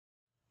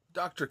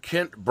Dr.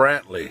 Kent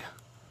Brantley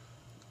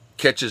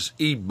catches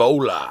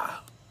Ebola,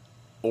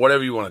 or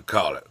whatever you want to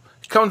call it.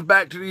 He comes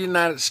back to the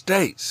United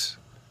States,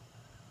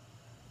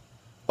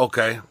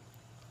 okay,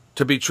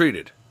 to be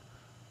treated.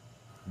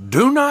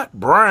 Do not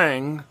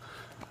bring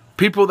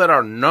people that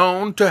are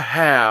known to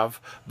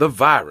have the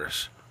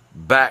virus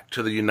back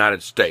to the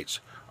United States.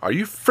 Are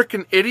you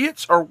freaking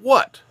idiots or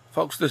what?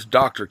 Folks, this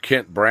Dr.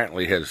 Kent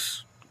Brantley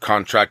has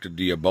contracted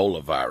the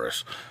Ebola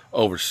virus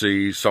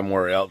overseas,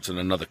 somewhere else in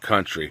another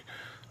country.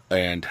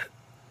 And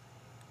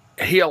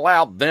he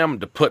allowed them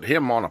to put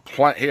him on a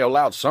plane. He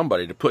allowed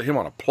somebody to put him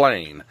on a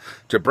plane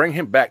to bring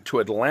him back to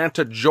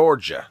Atlanta,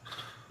 Georgia.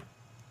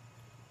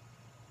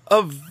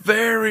 A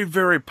very,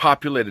 very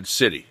populated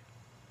city.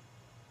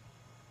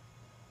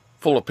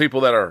 Full of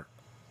people that are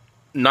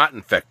not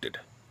infected.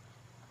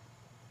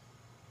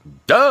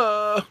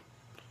 Duh!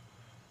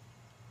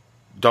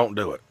 Don't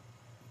do it.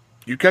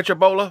 You catch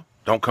Ebola,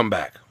 don't come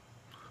back.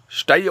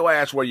 Stay your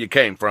ass where you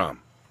came from.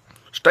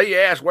 Stay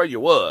your ass where you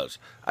was.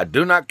 I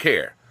do not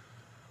care.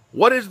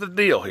 What is the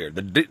deal here?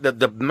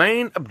 The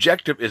main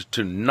objective is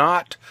to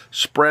not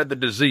spread the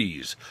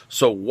disease.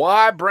 So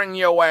why bring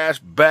your ass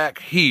back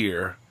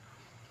here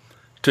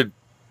to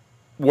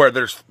where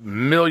there's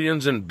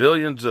millions and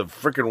billions of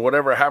freaking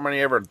whatever, how many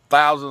ever,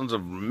 thousands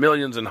of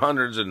millions and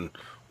hundreds and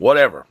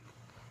whatever.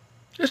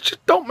 It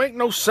just don't make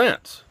no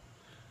sense.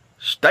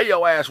 Stay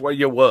your ass where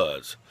you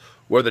was,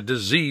 where the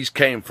disease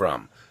came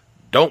from.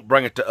 Don't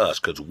bring it to us,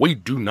 because we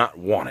do not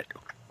want it.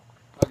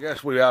 I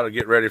guess we ought to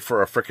get ready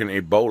for a freaking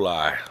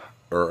Ebola,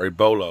 or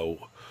Ebola,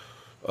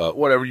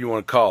 whatever you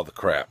want to call the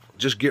crap.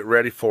 Just get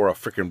ready for a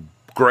freaking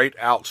great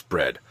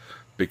outspread.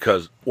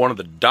 Because one of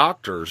the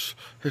doctors,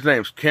 his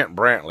name's Kent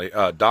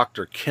Brantley,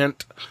 Dr.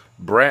 Kent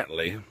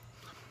Brantley,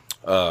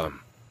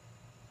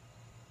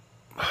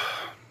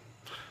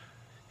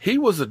 he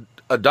was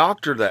a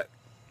doctor that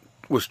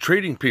was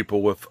treating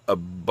people with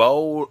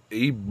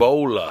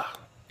Ebola.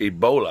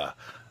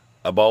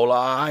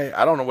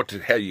 I don't know what the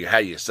hell how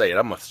you say it.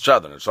 I'm a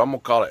southerner, so I'm gonna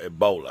call it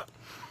Ebola.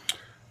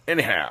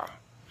 Anyhow,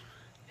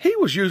 he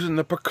was using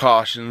the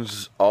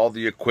precautions, all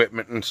the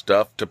equipment and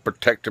stuff to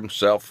protect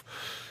himself,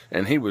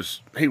 and he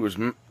was,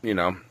 you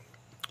know,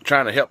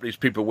 trying to help these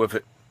people with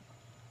it.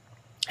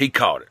 He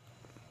caught it.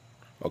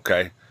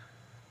 Okay,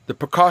 the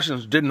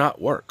precautions did not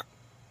work.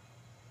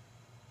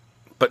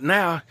 But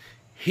now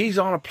he's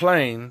on a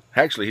plane.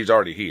 Actually, he's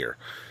already here.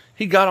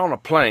 He got on a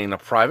plane, a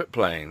private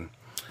plane,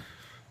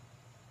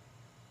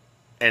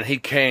 and he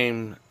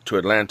came to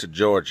Atlanta,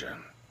 Georgia,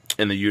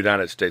 in the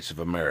United States of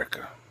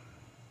America,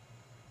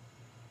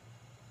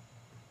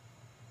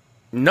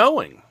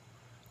 knowing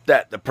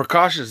that the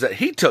precautions that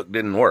he took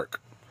didn't work.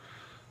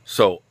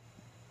 So,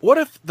 what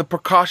if the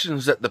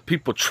precautions that the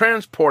people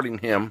transporting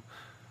him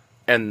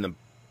and the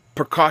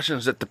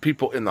precautions that the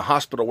people in the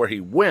hospital where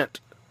he went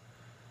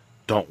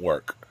don't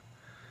work?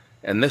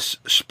 And this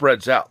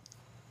spreads out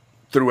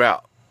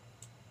throughout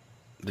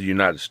the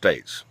United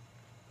States,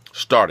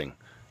 starting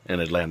in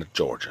Atlanta,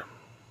 Georgia.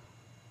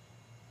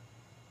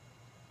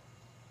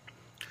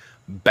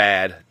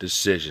 Bad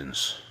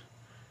decisions.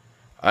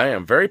 I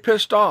am very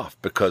pissed off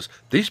because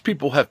these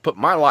people have put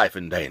my life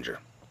in danger.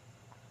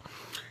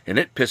 And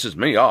it pisses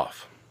me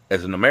off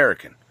as an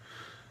American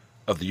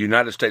of the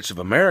United States of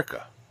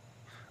America.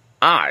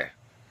 I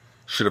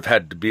should have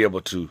had to be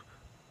able to,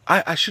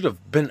 I should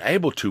have been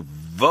able to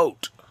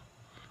vote.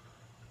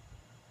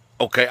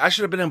 Okay, I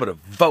should have been able to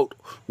vote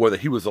whether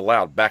he was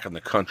allowed back in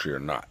the country or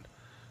not,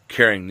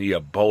 carrying the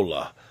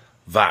Ebola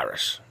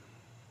virus.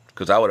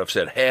 Because I would have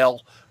said,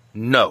 hell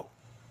no.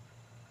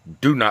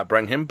 Do not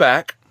bring him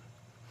back.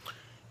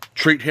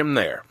 Treat him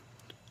there.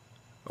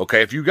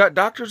 Okay, if you got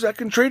doctors that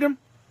can treat him,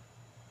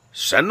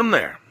 send them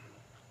there.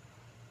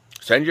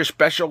 Send your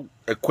special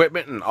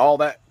equipment and all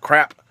that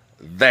crap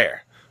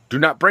there. Do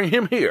not bring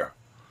him here.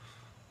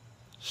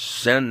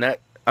 Send that,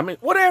 I mean,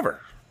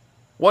 whatever.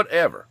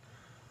 Whatever.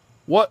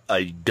 What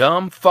a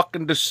dumb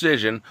fucking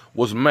decision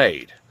was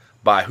made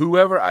by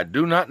whoever I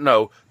do not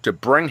know to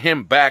bring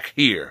him back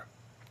here.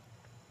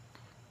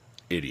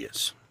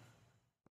 Idiots.